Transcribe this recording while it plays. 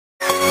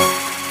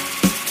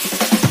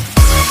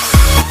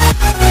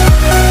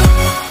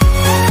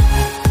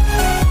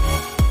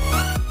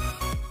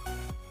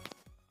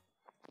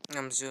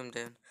I'm zoomed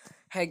in.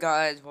 Hey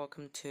guys,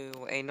 welcome to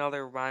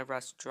another My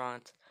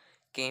Restaurant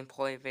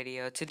gameplay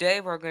video.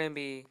 Today we're going to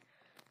be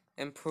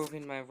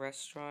improving my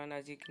restaurant,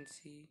 as you can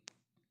see.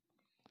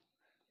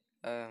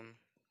 Um,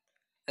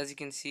 as you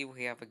can see,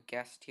 we have a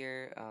guest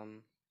here.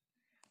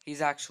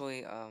 He's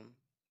actually,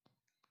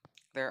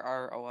 there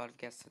are a lot of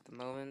guests at the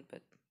moment,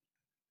 but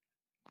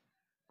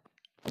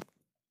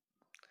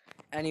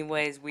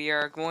anyways, we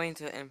are going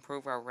to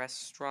improve our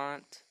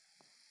restaurant.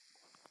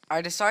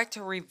 I decided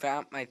to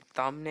revamp my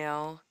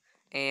thumbnail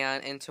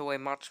and into a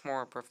much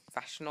more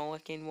professional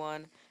looking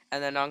one,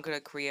 and then I'm gonna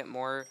create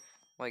more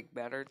like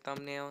better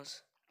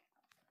thumbnails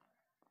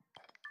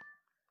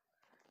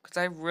because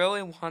I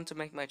really want to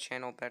make my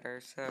channel better.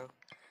 So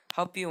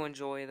hope you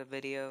enjoy the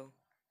video.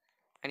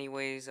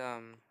 Anyways,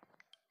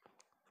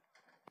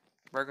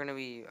 we're gonna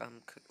be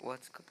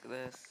let's cook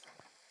this.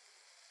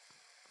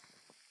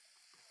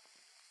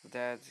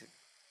 Dad's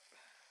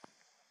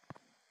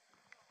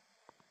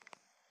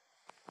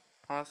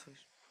honestly.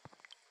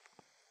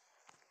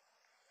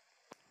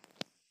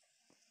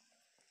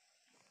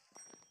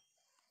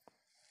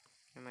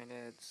 And my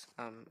dad's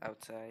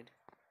outside.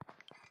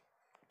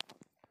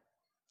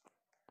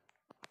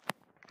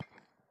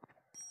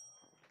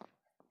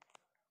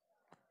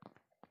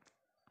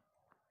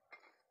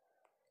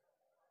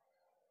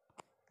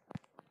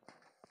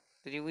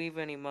 Did you leave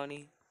any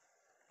money?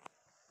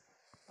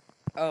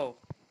 Oh.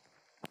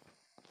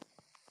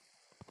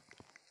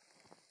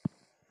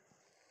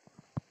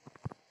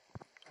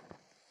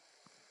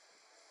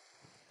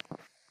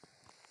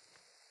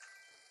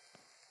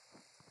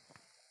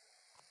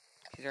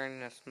 He's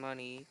earning us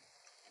money.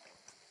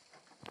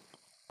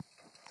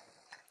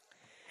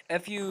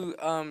 If you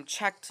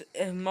checked,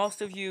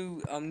 most of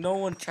you no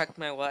one checked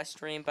my last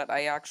stream, but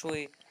I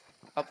actually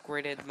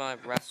upgraded my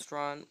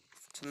restaurant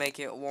to make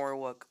it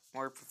look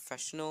more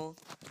professional.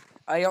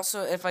 I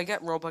also, if I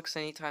get Robux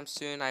anytime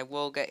soon, I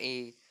will get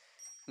a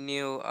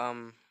new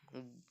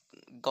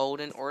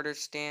golden order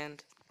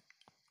stand.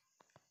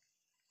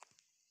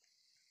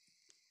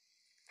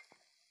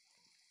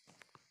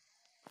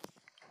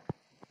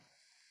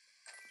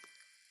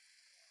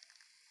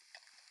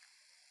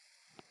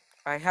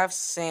 I have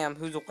Sam,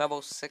 who's a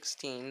level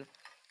 16,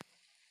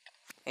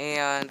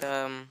 and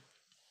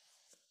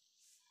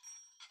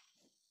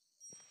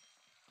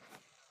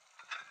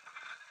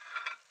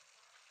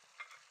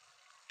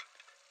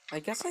I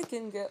guess I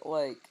can get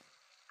like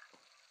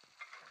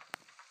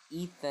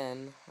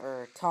Ethan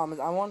or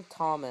Thomas. I want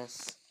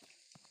Thomas.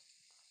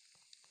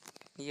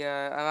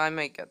 Yeah, I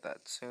might get that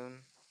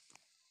soon.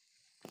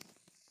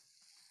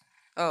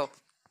 Oh.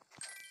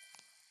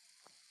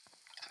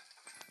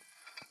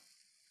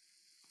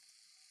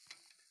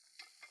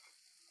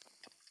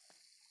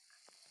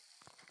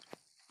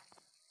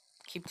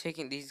 Keep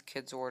taking these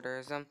kids'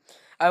 orders.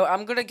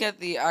 I'm gonna get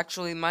the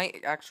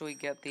might actually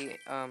get the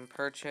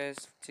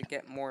purchase to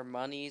get more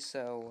money.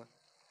 So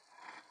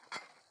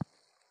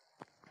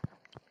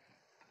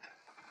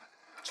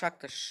check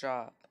the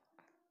shop.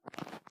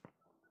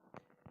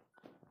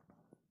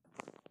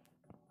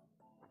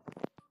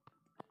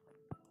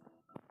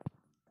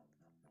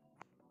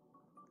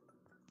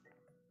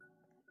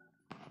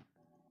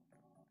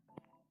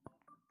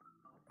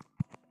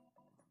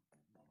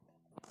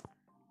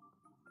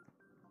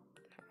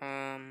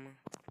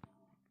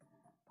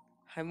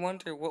 I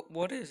wonder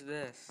what is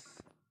this?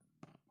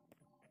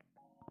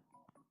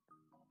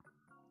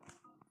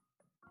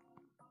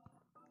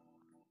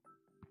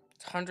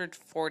 It's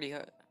 140,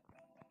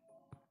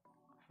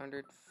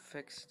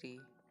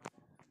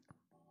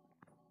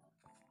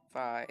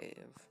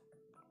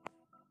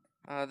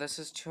 165. This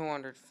is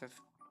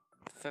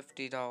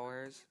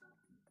 $250,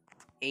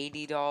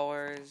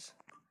 $80,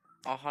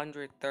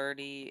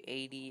 130,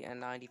 80, and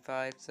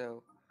 95.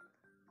 So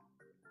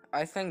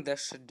I think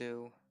this should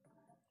do.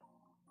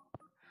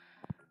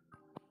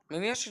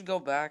 Maybe I should go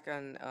back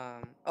and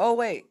oh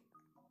wait.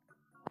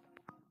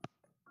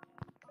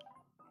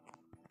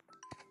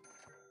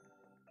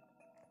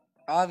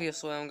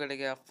 Obviously, I'm gonna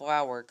get a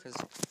flower because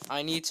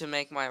I need to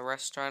make my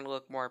restaurant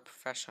look more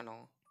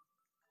professional.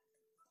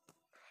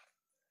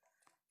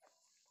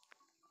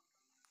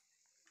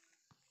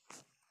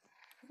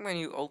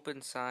 Menu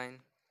open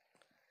sign.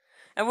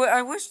 And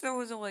I wish there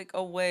was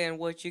a way in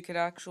which you could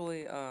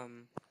actually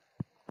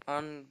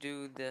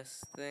undo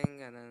this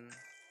thing and then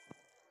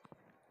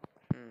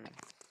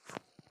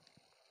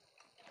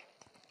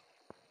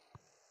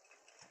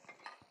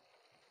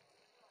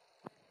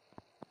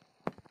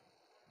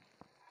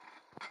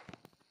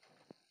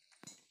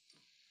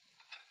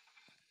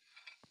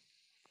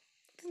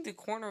I think the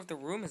corner of the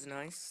room is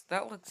nice.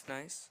 That looks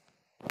nice.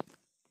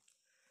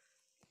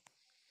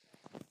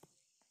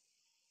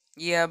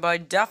 Yeah, but I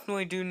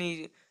definitely do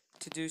need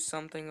to do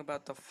something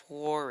about the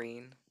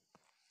flooring.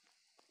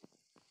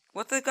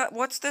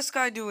 What's this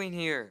guy doing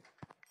here?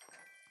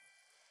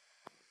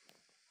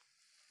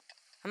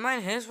 Am I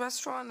in his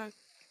restaurant?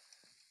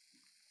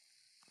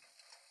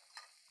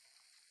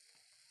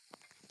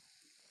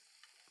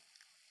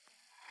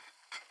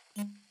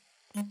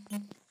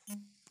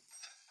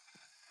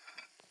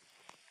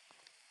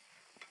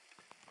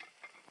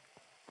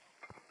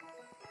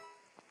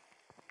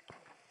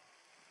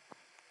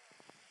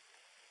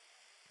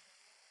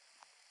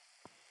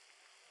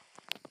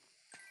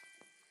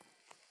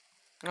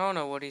 I don't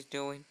know what he's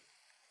doing.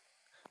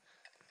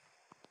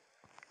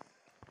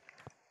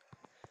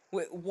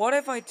 Wait, what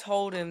if I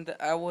told him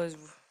that I was...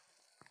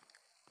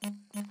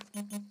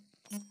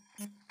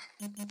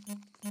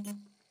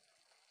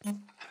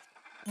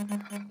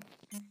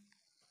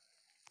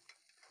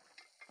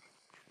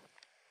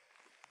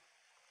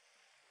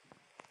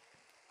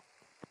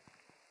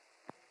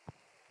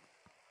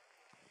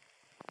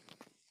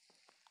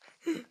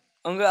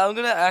 I'm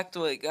gonna act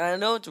like... I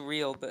know it's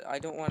real, but I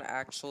don't want to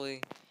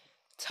actually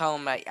tell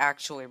him I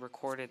actually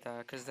recorded that,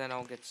 because then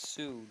I'll get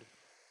sued.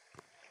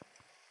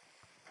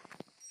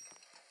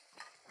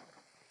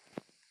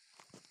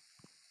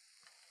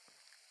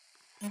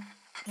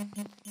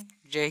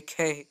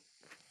 JK.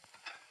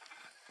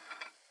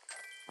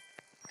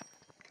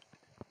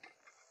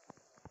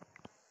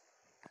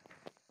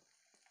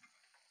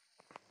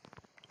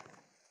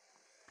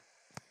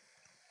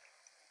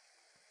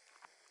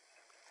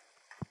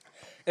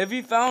 If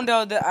he found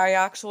out that I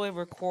actually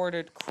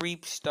recorded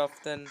creep stuff,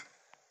 then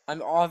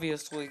I'm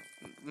obviously...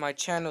 my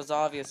channel's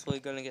obviously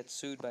gonna get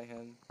sued by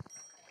him.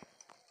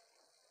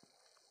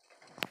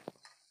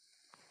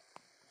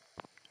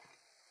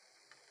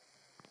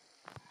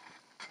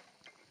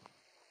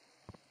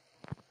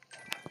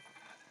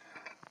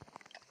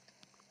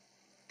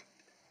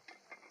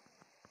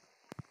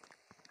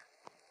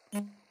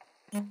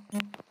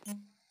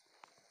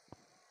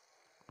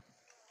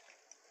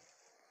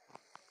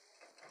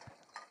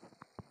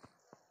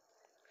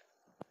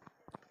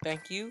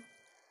 Thank you.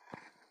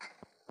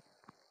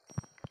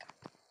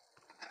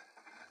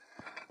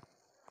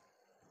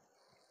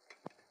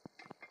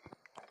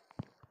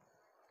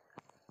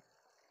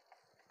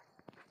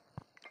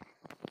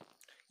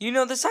 You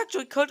know, this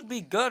actually could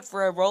be good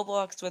for a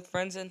Roblox with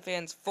Friends and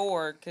Fans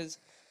 4, because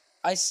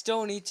I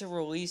still need to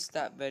release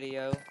that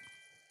video.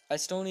 I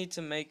still need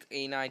to make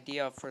an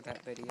idea for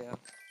that video.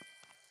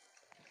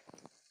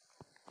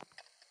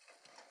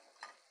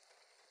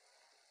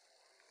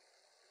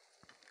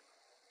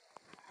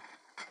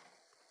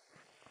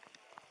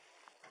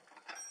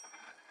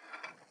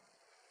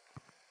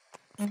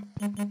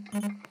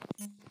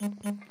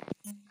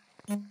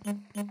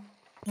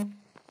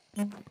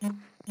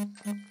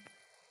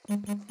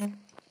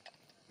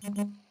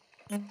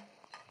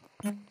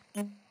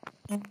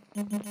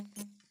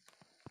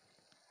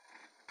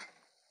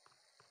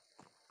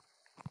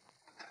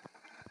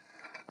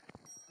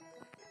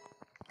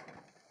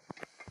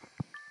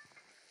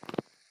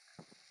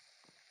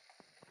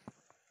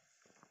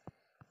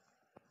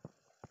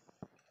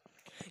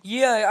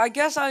 Yeah, I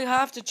guess I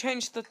have to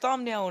change the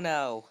thumbnail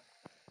now.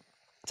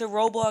 To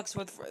Roblox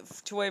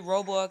to a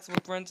Roblox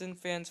with Friends and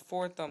Fans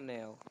 4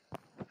 thumbnail.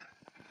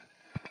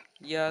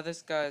 Yeah,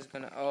 this guy's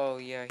gonna... oh,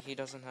 yeah, he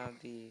doesn't have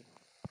the...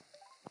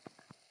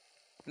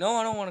 No,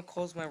 I don't want to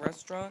close my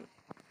restaurant.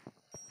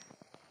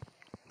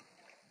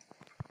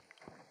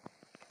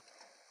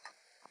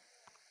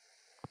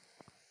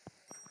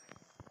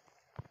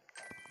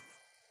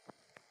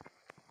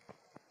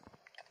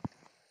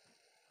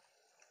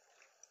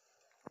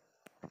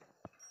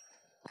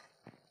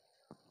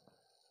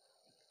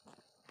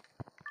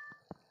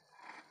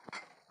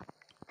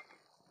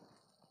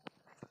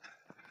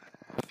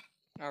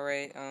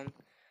 Alright,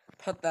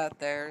 put that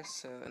there,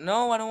 so...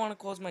 No, I don't want to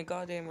close my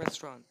goddamn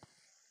restaurant.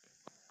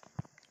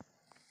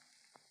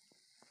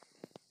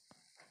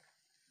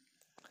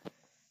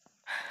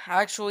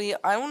 Actually,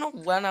 I don't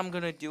know when I'm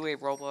gonna do a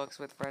Roblox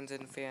with Friends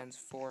and Fans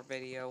 4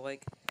 video.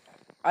 Like,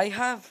 I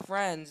have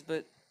friends,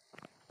 but...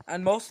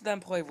 and most of them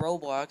play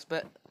Roblox,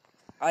 but...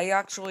 I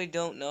actually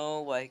don't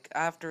know, like,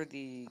 after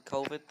the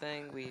COVID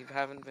thing, we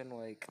haven't been,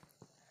 like,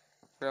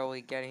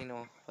 really getting,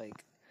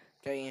 like,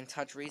 getting in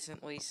touch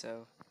recently,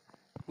 so...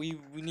 We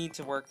need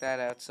to work that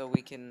out so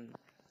we can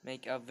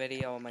make a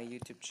video on my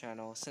YouTube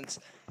channel, since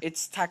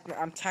it's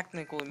I'm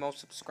technically most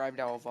subscribed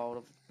out of all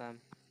of them.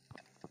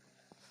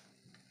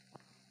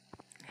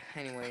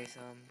 Anyways,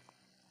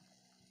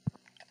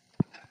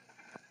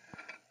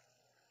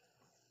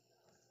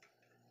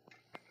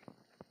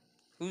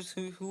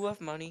 who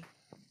have money?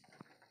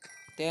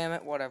 Damn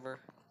it, whatever.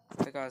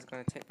 The guy's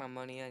gonna take my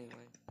money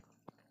anyway.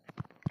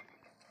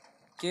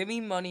 Give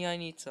me money, I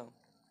need some.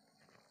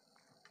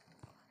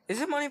 Is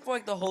it money for,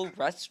 like, the whole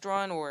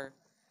restaurant, or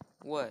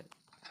what?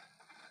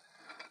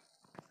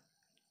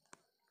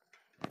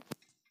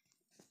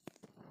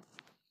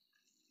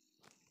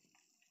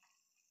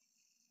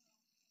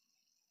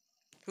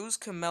 Who's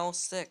Kamel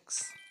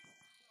 6?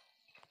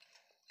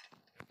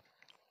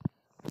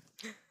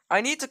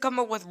 I need to come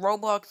up with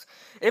Roblox.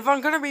 If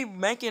I'm gonna be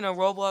making a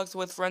Roblox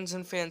with Friends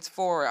and Fans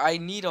 4, I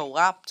need a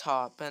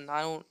laptop, and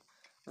I don't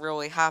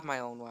really have my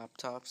own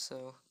laptop,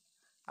 so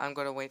I'm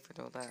gonna wait for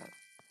that.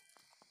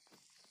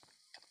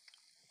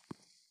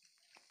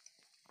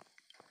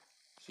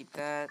 Keep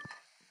that.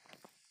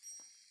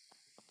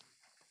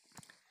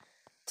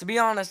 To be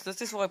honest,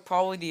 this is, like,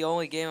 probably the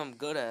only game I'm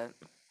good at.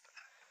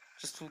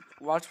 Just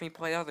watch me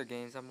play other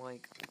games. I'm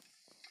like...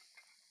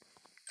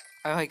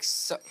 I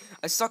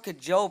suck at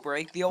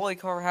jailbreak. The only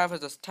car I have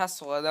is a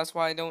Tesla. That's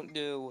why I don't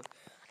do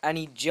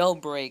any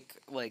jailbreak,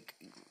 like,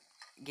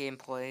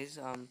 gameplays.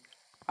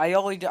 I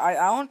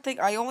don't think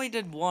I only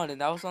did one,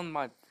 and that was on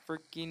my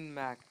freaking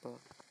MacBook.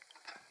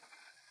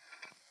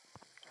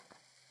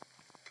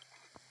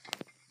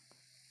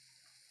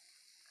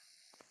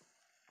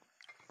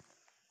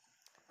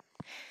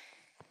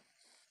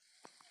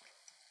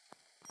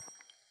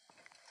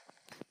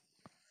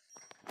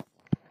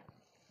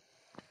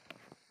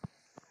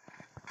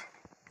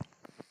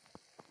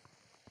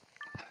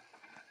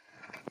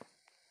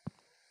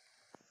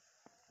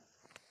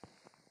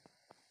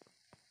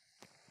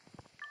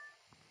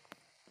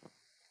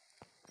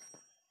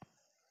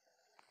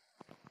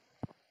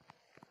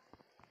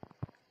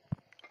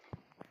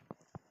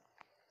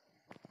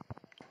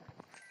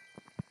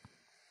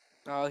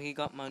 Oh, he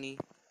got money.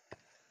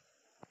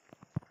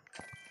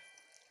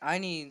 I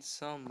need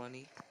some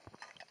money.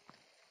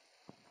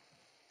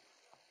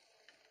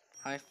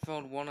 I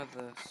filled one of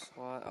the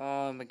slot.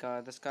 Oh my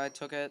god, this guy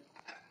took it.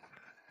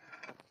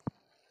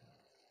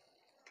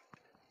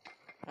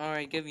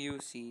 Alright, give you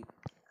a seat.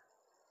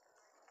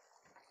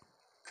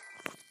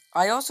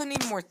 I also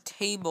need more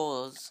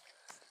tables.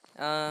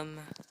 I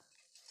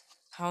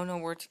don't know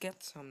where to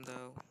get some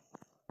though.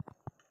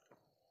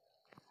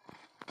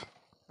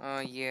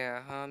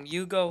 Yeah.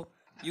 You go.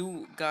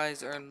 You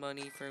guys earn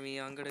money for me.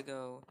 I'm gonna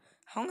go.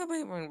 How long have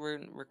I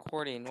been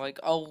recording? Like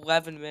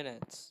 11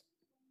 minutes.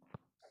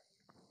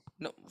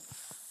 No,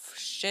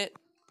 shit.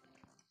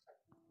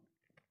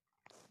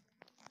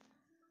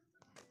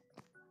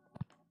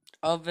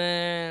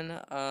 Oven.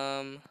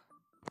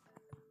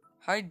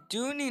 I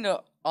do need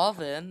a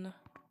oven.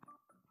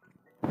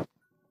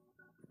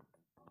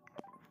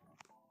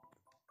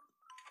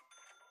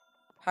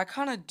 I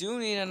kind of do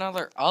need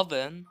another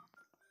oven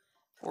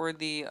for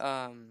the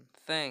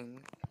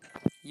thing.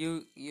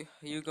 You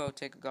go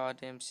take a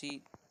goddamn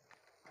seat.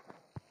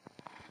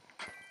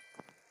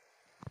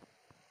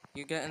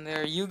 You get in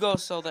there. You go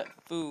sell that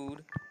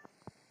food.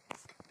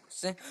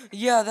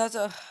 Yeah, that's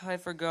a. I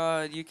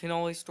forgot. You can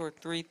only store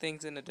 3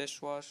 things in a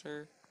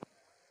dishwasher.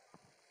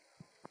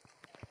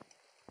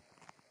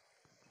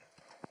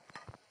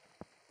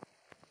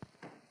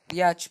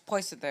 Yeah,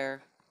 place it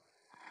there.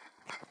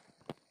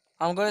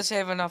 I'm gonna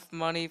save enough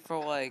money for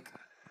like.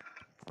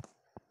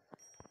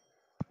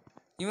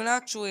 Even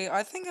actually,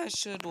 I think I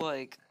should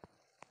like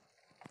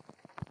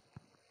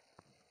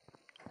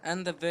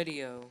end the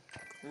video,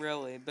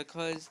 really,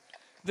 because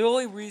the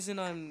reason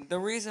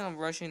I'm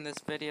rushing this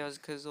video is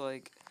because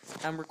like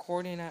I'm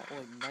recording at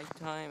like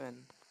nighttime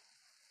and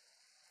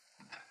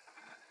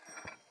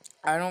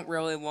I don't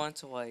really want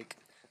to like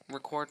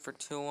record for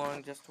too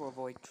long just to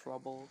avoid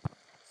trouble.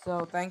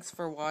 So thanks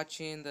for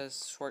watching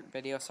this short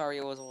video. Sorry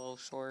it was a little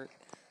short.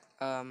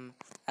 And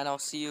I'll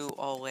see you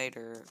all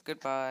later.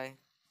 Goodbye.